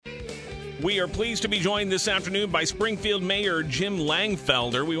We are pleased to be joined this afternoon by Springfield Mayor Jim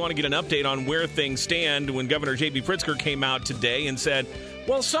Langfelder. We want to get an update on where things stand when Governor J.B. Pritzker came out today and said,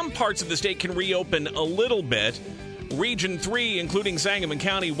 well, some parts of the state can reopen a little bit. Region 3, including Sangamon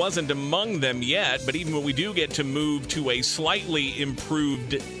County, wasn't among them yet, but even when we do get to move to a slightly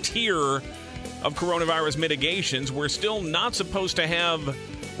improved tier of coronavirus mitigations, we're still not supposed to have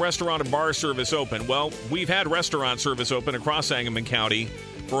restaurant and bar service open. Well, we've had restaurant service open across Sangamon County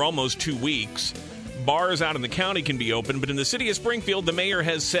for almost 2 weeks. Bars out in the county can be open, but in the city of Springfield, the mayor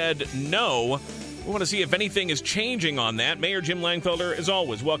has said no. We want to see if anything is changing on that. Mayor Jim Langfelder, as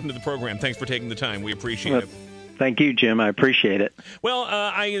always, welcome to the program. Thanks for taking the time. We appreciate it. Thank you, Jim. I appreciate it. Well,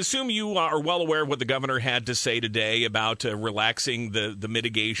 I assume you are well aware of what the governor had to say today about relaxing the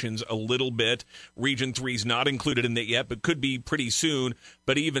mitigations a little bit. Region 3 is not included in it yet, but could be pretty soon.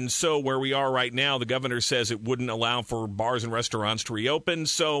 But even so, where we are right now, the governor says it wouldn't allow for bars and restaurants to reopen.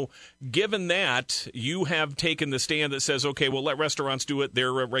 So given that, you have taken the stand that says, okay, we'll let restaurants do it.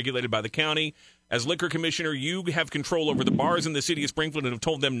 They're regulated by the county. As liquor commissioner, you have control over the bars in the city of Springfield and have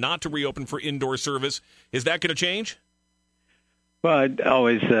told them not to reopen for indoor service. Is that going to change? Well, I'm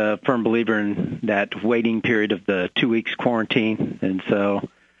always a firm believer in that waiting period of the 2 weeks quarantine. And so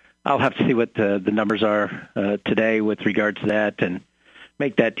I'll have to see what the numbers are today with regard to that and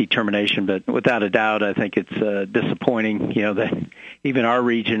make that determination. But without a doubt, I think it's disappointing, that even our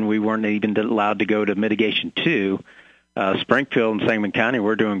region, we weren't even allowed to go to mitigation 2. Springfield and Sangamon County,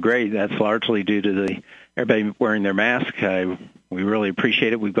 we're doing great. That's largely due to everybody wearing their mask. We really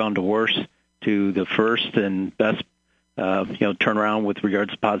appreciate it. We've gone to worse to the first and best, turnaround with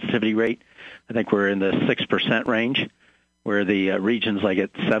regards to positivity rate. I think we're in the 6% range, where the region's like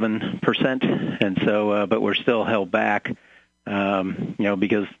at 7%, and so, but we're still held back.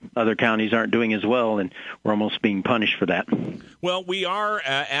 Because other counties aren't doing as well, and we're almost being punished for that. Well, we are,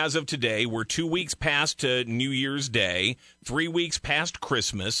 as of today, we're 2 weeks past New Year's Day, 3 weeks past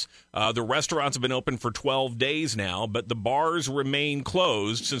Christmas. The restaurants have been open for 12 days now, but the bars remain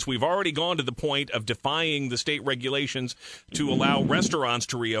closed since we've already gone to the point of defying the state regulations to allow restaurants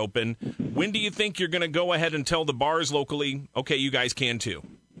to reopen. When do you think you're going to go ahead and tell the bars locally, okay, you guys can too?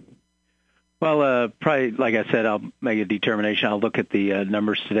 Well, probably, like I said, I'll make a determination. I'll look at the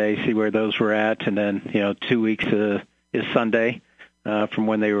numbers today, see where those were at, and then, 2 weeks is Sunday from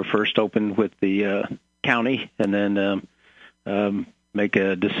when they were first opened with the county, and then make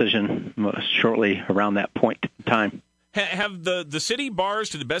a decision shortly around that point in time. Have the city bars,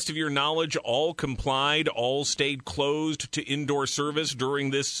 to the best of your knowledge, all complied, all stayed closed to indoor service during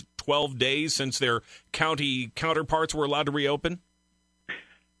this 12 days since their county counterparts were allowed to reopen?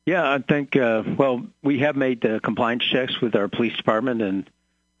 Yeah, I think, we have made compliance checks with our police department, and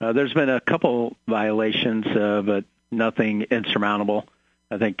there's been a couple violations, but nothing insurmountable.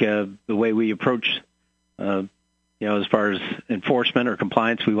 I think the way we approach, as far as enforcement or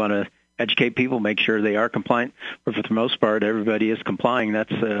compliance, we want to educate people, make sure they are compliant. But for the most part, everybody is complying.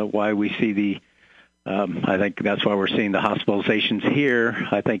 That's why we see I think that's why we're seeing the hospitalizations here.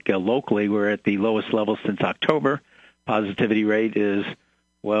 I think locally we're at the lowest level since October. Positivity rate is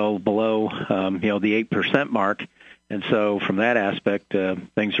well below, the 8% mark. And so from that aspect,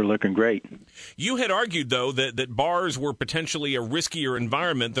 things are looking great. You had argued, though, that bars were potentially a riskier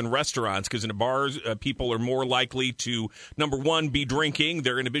environment than restaurants, because in bars, people are more likely to, number one, be drinking.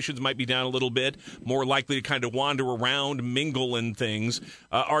 Their inhibitions might be down a little bit, more likely to kind of wander around, mingle and things.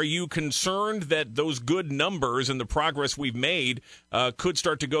 Are you concerned that those good numbers and the progress we've made could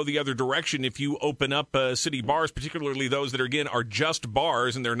start to go the other direction if you open up city bars, particularly those that, again, are just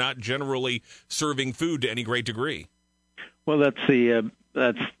bars and they're not generally serving food to any great degree? Well,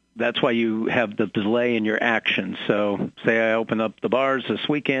 that's why you have the delay in your action. So say I open up the bars this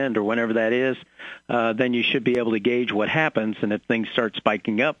weekend or whenever that is, then you should be able to gauge what happens. And if things start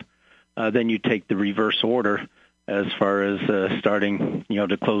spiking up, then you take the reverse order as far as starting,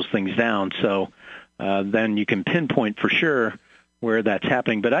 to close things down. So then you can pinpoint for sure where that's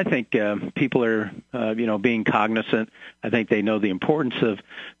happening. But I think people are, being cognizant. I think they know the importance of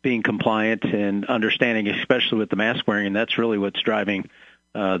being compliant and understanding, especially with the mask wearing, and that's really what's driving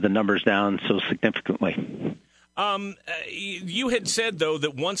the numbers down so significantly. You had said, though,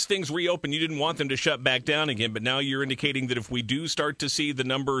 that once things reopen, you didn't want them to shut back down again, but now you're indicating that if we do start to see the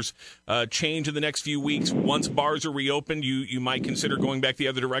numbers change in the next few weeks, once bars are reopened, you might consider going back the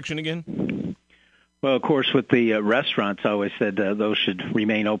other direction again? Well, of course, with the restaurants, I always said those should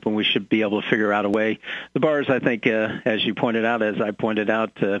remain open. We should be able to figure out a way. The bars, I think, as you pointed out, as I pointed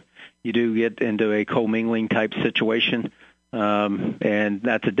out, you do get into a commingling type situation, and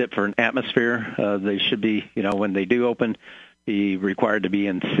that's a different atmosphere. They should be, when they do open, be required to be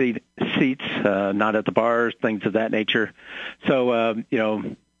in seats, not at the bars, things of that nature. So,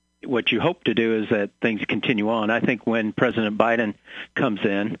 what you hope to do is that things continue on. I think when President Biden comes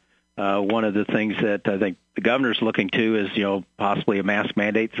in, one of the things that I think the governor's looking to is, possibly a mask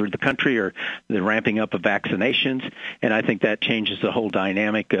mandate through the country or the ramping up of vaccinations. And I think that changes the whole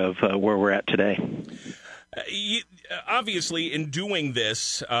dynamic of where we're at today. Obviously, in doing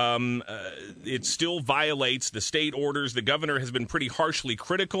this, it still violates the state orders. The governor has been pretty harshly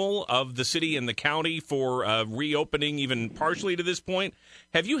critical of the city and the county for reopening even partially to this point.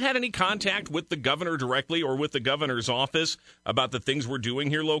 Have you had any contact with the governor directly or with the governor's office about the things we're doing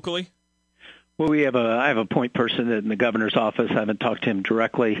here locally? Well, I have a point person in the governor's office. I haven't talked to him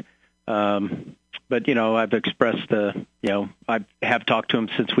directly. But, I've expressed, I have talked to him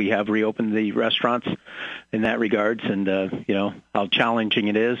since we have reopened the restaurants in that regards, and, how challenging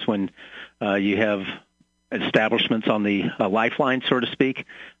it is when you have establishments on the lifeline, so to speak,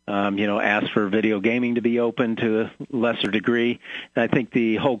 ask for video gaming to be open to a lesser degree. And I think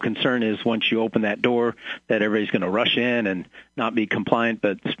the whole concern is once you open that door that everybody's going to rush in and not be compliant.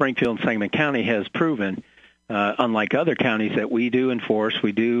 But Springfield and Sangamon County has proven, unlike other counties, that we do enforce,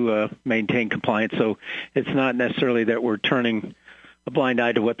 we do maintain compliance. So it's not necessarily that we're turning a blind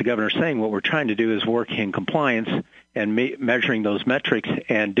eye to what the governor's saying. What we're trying to do is work in compliance and measuring those metrics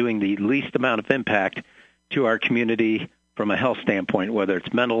and doing the least amount of impact to our community from a health standpoint, whether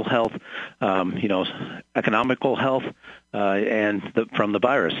it's mental health, economical health, and from the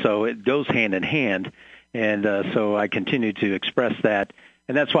virus. So it goes hand in hand. And so I continue to express that.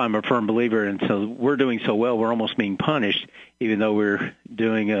 And that's why I'm a firm believer. And so we're doing so well, we're almost being punished, even though we're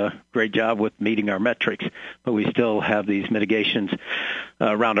doing a great job with meeting our metrics. But we still have these mitigations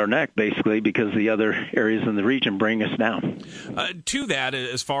around our neck, basically, because the other areas in the region bring us down. To that,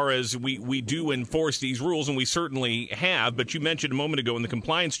 as far as we do enforce these rules, and we certainly have, but you mentioned a moment ago in the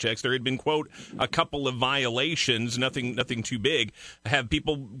compliance checks, there had been, quote, a couple of violations, nothing too big. Have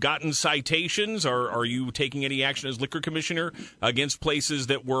people gotten citations, or are you taking any action as liquor commissioner against places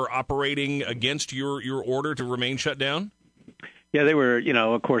that were operating against your order to remain shut down? Yeah, they were,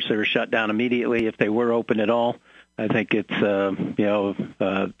 of course, they were shut down immediately if they were open at all. I think it's,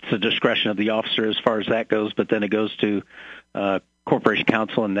 it's a discretion of the officer as far as that goes, but then it goes to Corporation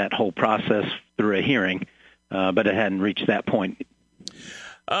Counsel and that whole process through a hearing, but it hadn't reached that point.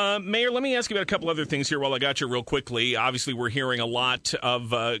 Mayor, let me ask you about a couple other things here while I got you real quickly. Obviously, we're hearing a lot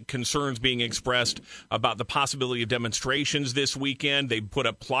of concerns being expressed about the possibility of demonstrations this weekend. They put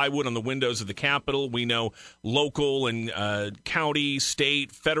up plywood on the windows of the Capitol. We know local and county,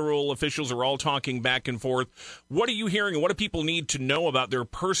 state, federal officials are all talking back and forth. What are you hearing, and what do people need to know about their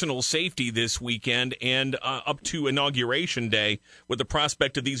personal safety this weekend and up to Inauguration Day with the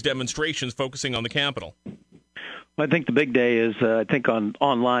prospect of these demonstrations focusing on the Capitol? Well, I think the big day is, I think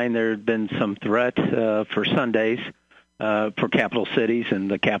online there had been some threat for Sundays for capital cities and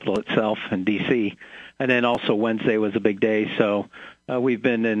the Capitol itself in D.C. And then also Wednesday was a big day. So we've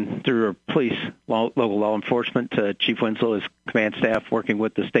been in through our police, local law enforcement, Chief Winslow, his command staff, working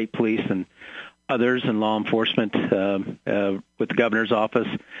with the state police and others in law enforcement with the governor's office.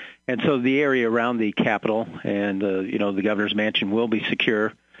 And so the area around the Capitol and, the governor's mansion will be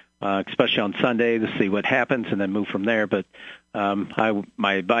secure. Especially on Sunday, to see what happens and then move from there. But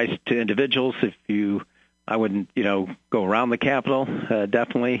my advice to individuals, I wouldn't, go around the Capitol,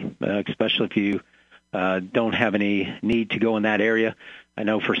 definitely, especially if you don't have any need to go in that area. I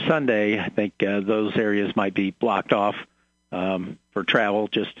know for Sunday, I think those areas might be blocked off for travel,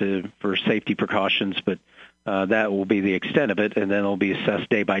 just for safety precautions, but that will be the extent of it, and then it'll be assessed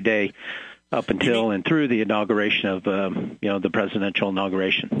day by day up until and through the inauguration of, the presidential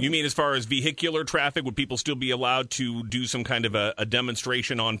inauguration. You mean as far as vehicular traffic, would people still be allowed to do some kind of a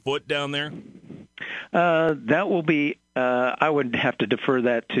demonstration on foot down there? That will be, I would have to defer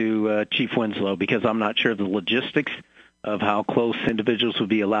that to Chief Winslow because I'm not sure of the logistics of how close individuals would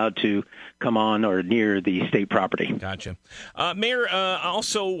be allowed to come on or near the state property. Gotcha. Mayor,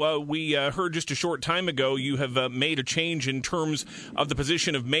 also, we heard just a short time ago you have made a change in terms of the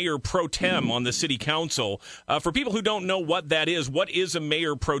position of mayor pro tem on the city council. For people who don't know what that is, what is a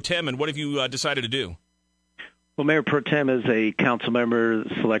mayor pro tem and what have you decided to do? Well, Mayor pro tem is a council member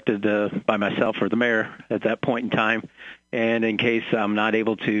selected by myself or the mayor at that point in time. And in case I'm not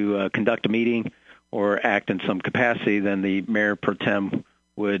able to conduct a meeting or act in some capacity, then the mayor pro tem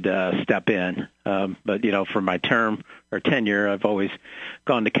would step in. But, for my term or tenure, I've always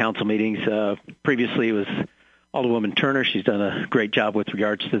gone to council meetings. Previously, it was Alderwoman Turner. She's done a great job with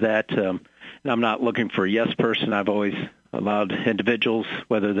regards to that. And I'm not looking for a yes person. I've always allowed individuals,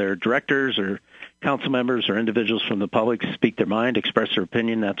 whether they're directors or council members or individuals from the public, to speak their mind, express their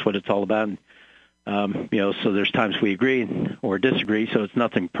opinion. That's what it's all about. So there's times we agree or disagree, so it's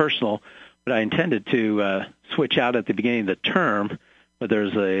nothing personal. But I intended to switch out at the beginning of the term, but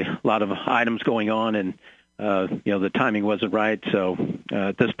there's a lot of items going on, and the timing wasn't right. So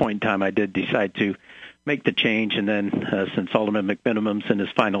at this point in time, I did decide to make the change. And then since Alderman McMinimum's in his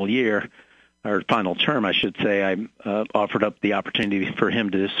final year, or final term, I should say, I offered up the opportunity for him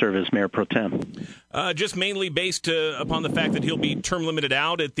to serve as mayor pro tem. Just mainly based upon the fact that he'll be term limited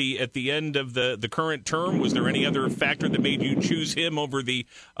out at the end of the current term. Was there any other factor that made you choose him over the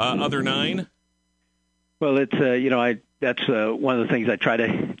other 9? Well, it's that's one of the things I try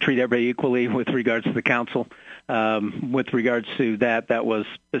to treat everybody equally with regards to the council. With regards to that was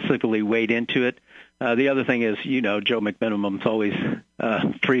specifically weighed into it. The other thing is, Joe McMinimum's always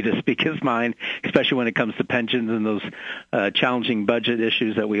free to speak his mind, especially when it comes to pensions and those challenging budget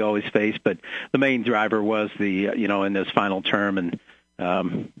issues that we always face. But the main driver was in this final term and,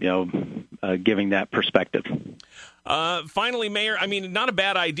 giving that perspective. Finally, Mayor, not a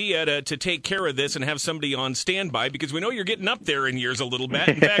bad idea to take care of this and have somebody on standby, because we know you're getting up there in years a little bit.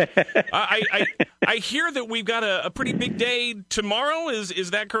 In fact, I hear that we've got a pretty big day tomorrow. Is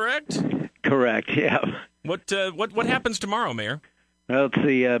that correct? Correct, yeah. What happens tomorrow, Mayor? Well, it's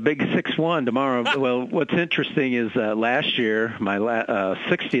the big 6-1 tomorrow. Well, what's interesting is last year, my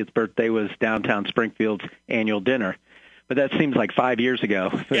 60th birthday was downtown Springfield's annual dinner. But that seems like 5 years ago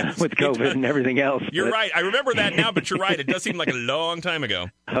with COVID and everything else. You're right. I remember that now, but you're right. It does seem like a long time ago.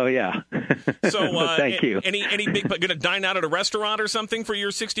 Oh, yeah. So thank you. Any big, going to dine out at a restaurant or something for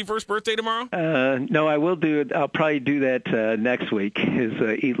your 61st birthday tomorrow? No, I will do it. I'll probably do that next week,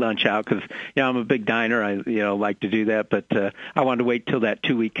 is eat lunch out, because I'm a big diner. I like to do that, but I wanted to wait till that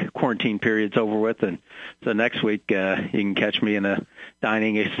 2-week quarantine period's over with, and so next week you can catch me in a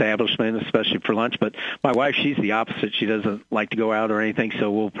dining establishment, especially for lunch. But my wife, she's the opposite. She doesn't like to go out or anything,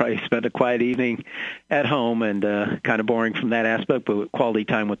 so we'll probably spend a quiet evening at home, and kind of boring from that aspect, but quality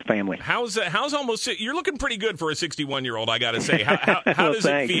time with the family. How's almost? You're looking pretty good for a 61-year-old, I got to say. How well, does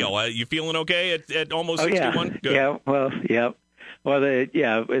it feel? You feeling okay at almost 61? Yeah. Good. Yeah. Well, yeah. Well,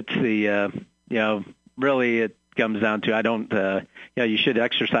 it's the really it comes down to I don't. You should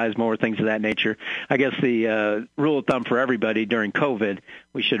exercise more, things of that nature. I guess the rule of thumb for everybody during COVID,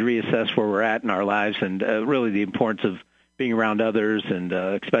 we should reassess where we're at in our lives, and really the importance of being around others, and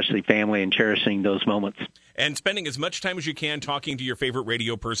especially family, and cherishing those moments. And spending as much time as you can talking to your favorite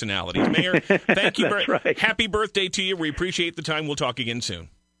radio personalities. Mayor, thank you. That's right. Happy birthday to you. We appreciate the time. We'll talk again soon.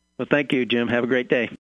 Well, thank you, Jim. Have a great day.